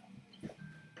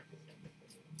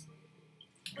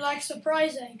 Like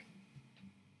surprise egg.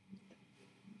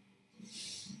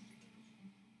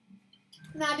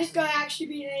 Now this guy actually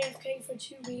been AFK for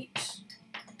 2 weeks.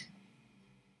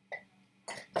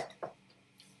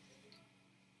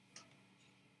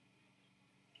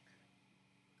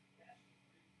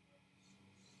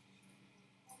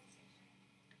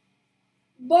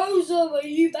 Bozo, are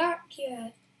you back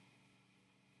yet?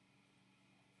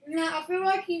 Nah, I feel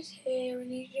like he's here and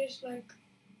he's just like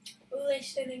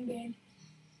listening in.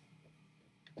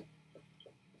 Do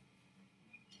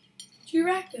you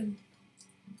reckon?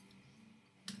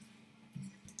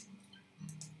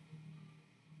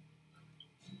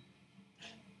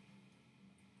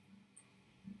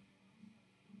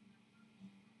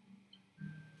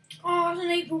 Oh, it's an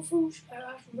April Fool's joke,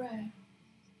 that's rare.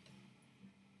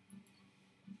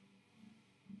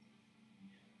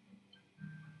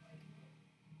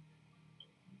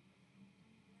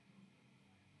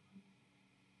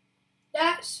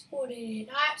 That's what it is.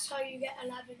 That's how you get a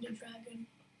lavender dragon.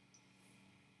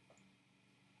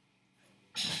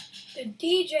 The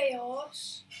DJ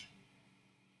asks.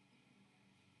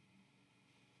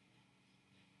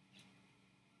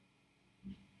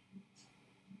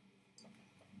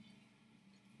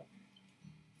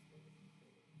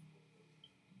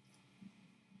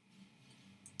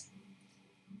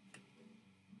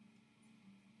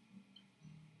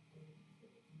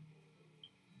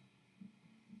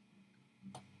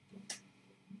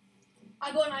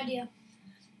 I got an idea.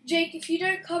 Jake, if you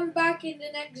don't come back in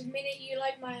the next minute, you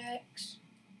like my ex.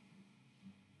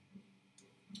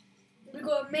 We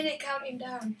got a minute counting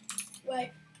down.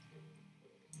 Wait.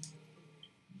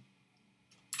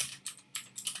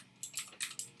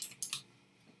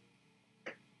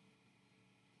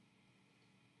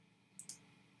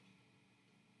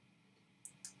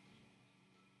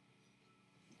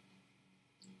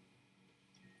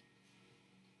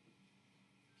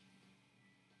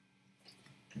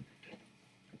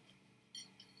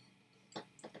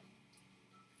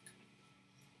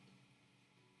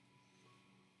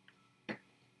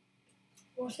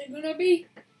 What's it gonna be?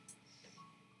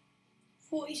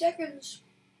 40 seconds.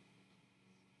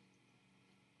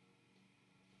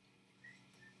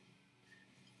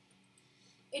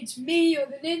 It's me or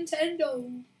the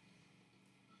Nintendo.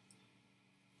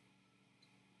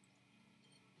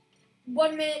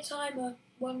 1 minute timer.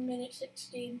 1 minute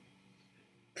 16.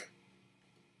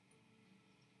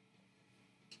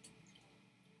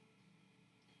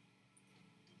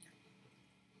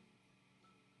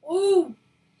 Ooh!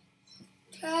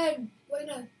 10. Wait,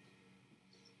 no.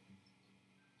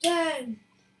 10,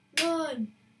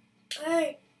 9,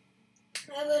 8,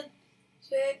 7,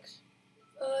 6,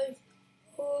 5,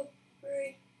 4,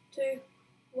 3, 2,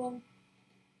 1.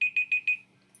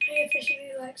 He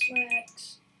officially likes my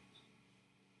ex.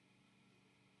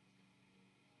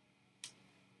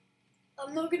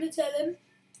 I'm not gonna tell him.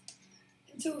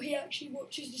 until he actually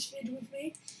watches this vid with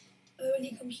me when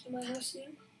he comes to my house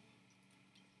soon.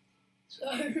 So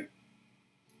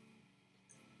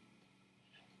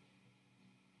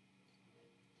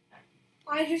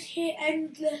I just hear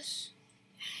endless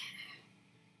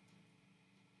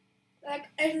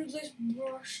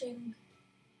brushing.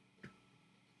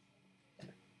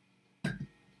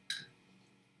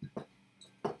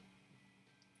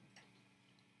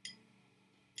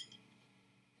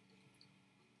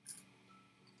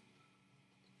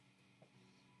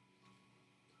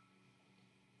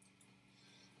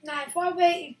 Now, if I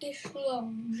waited this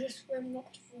long just for him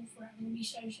not to fall for it, I'm going to be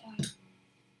so sad.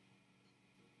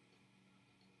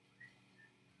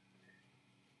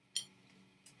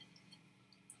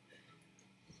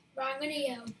 But I'm going to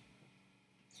yell,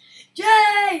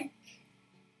 Jake!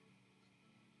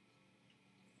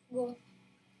 Go on.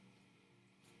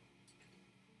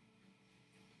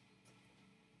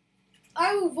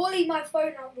 I will volley my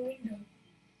phone out the window.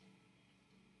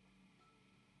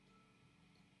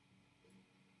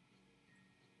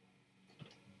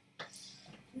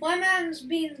 My man's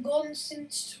been gone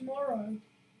since tomorrow.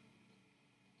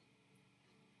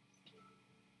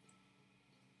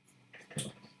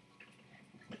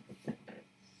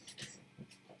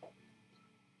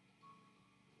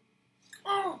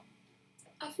 Oh,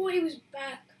 I thought he was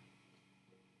back.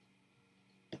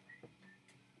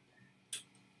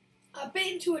 I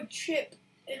bit into a chip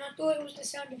and I thought it was the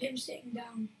sound of him sitting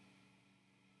down.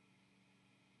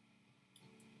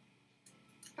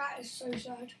 That is so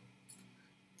sad.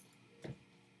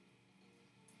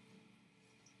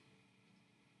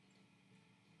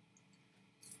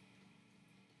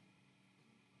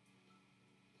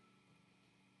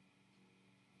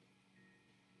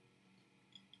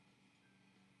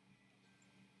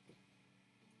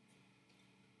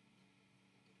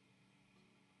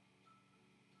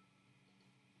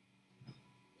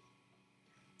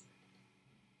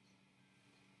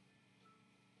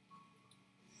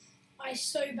 I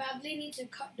so badly need to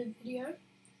cut the video.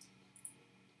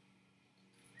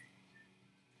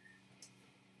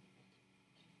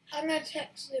 I'm going to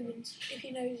text him if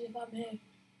he knows if I'm here.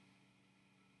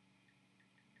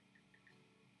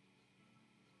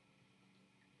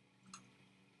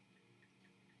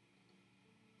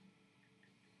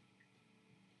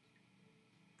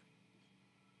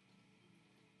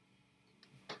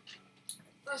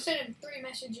 I sent him 3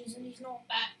 messages and he's not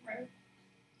back, bro.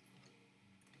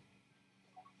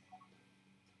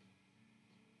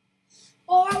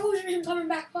 Oh, I wasn't him coming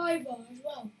back either as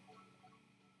well.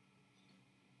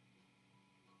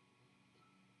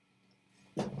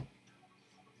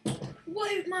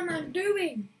 What is my man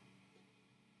doing?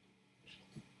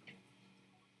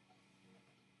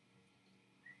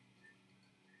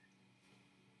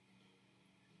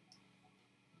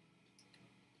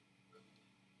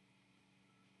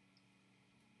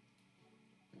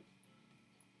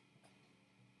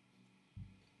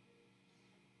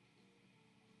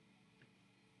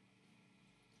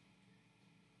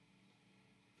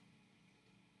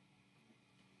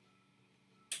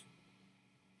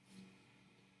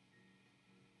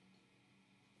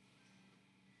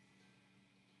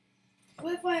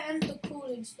 What if I end the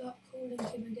call and start calling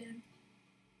him again?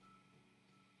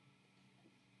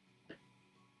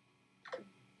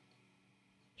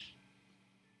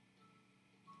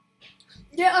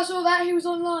 Yeah, I saw that. He was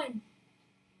online.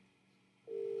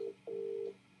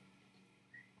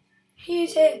 He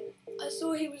is here. I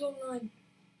saw he was online.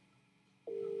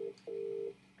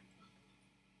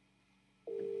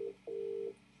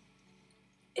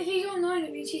 If he's online,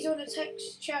 it means he's on a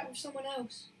text chat with someone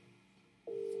else.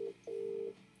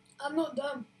 I'm not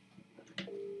dumb.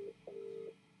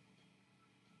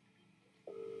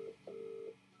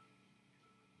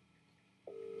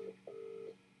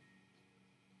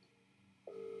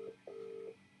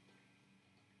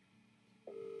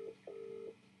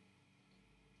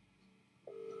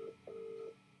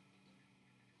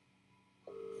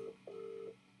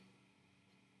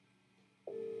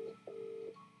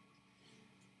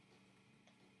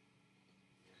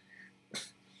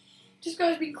 This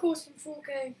guy's been caught in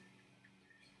 4K.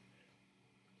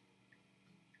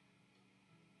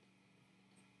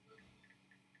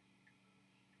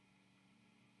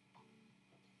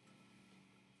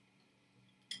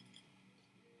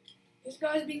 This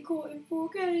guy's been caught in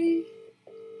 4K.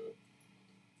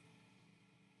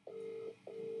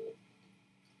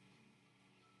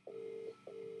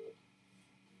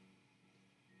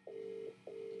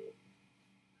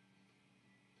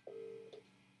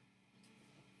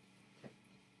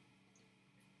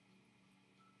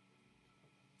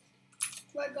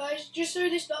 Right guys, just so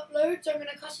this uploads, I'm going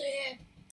to cut it here.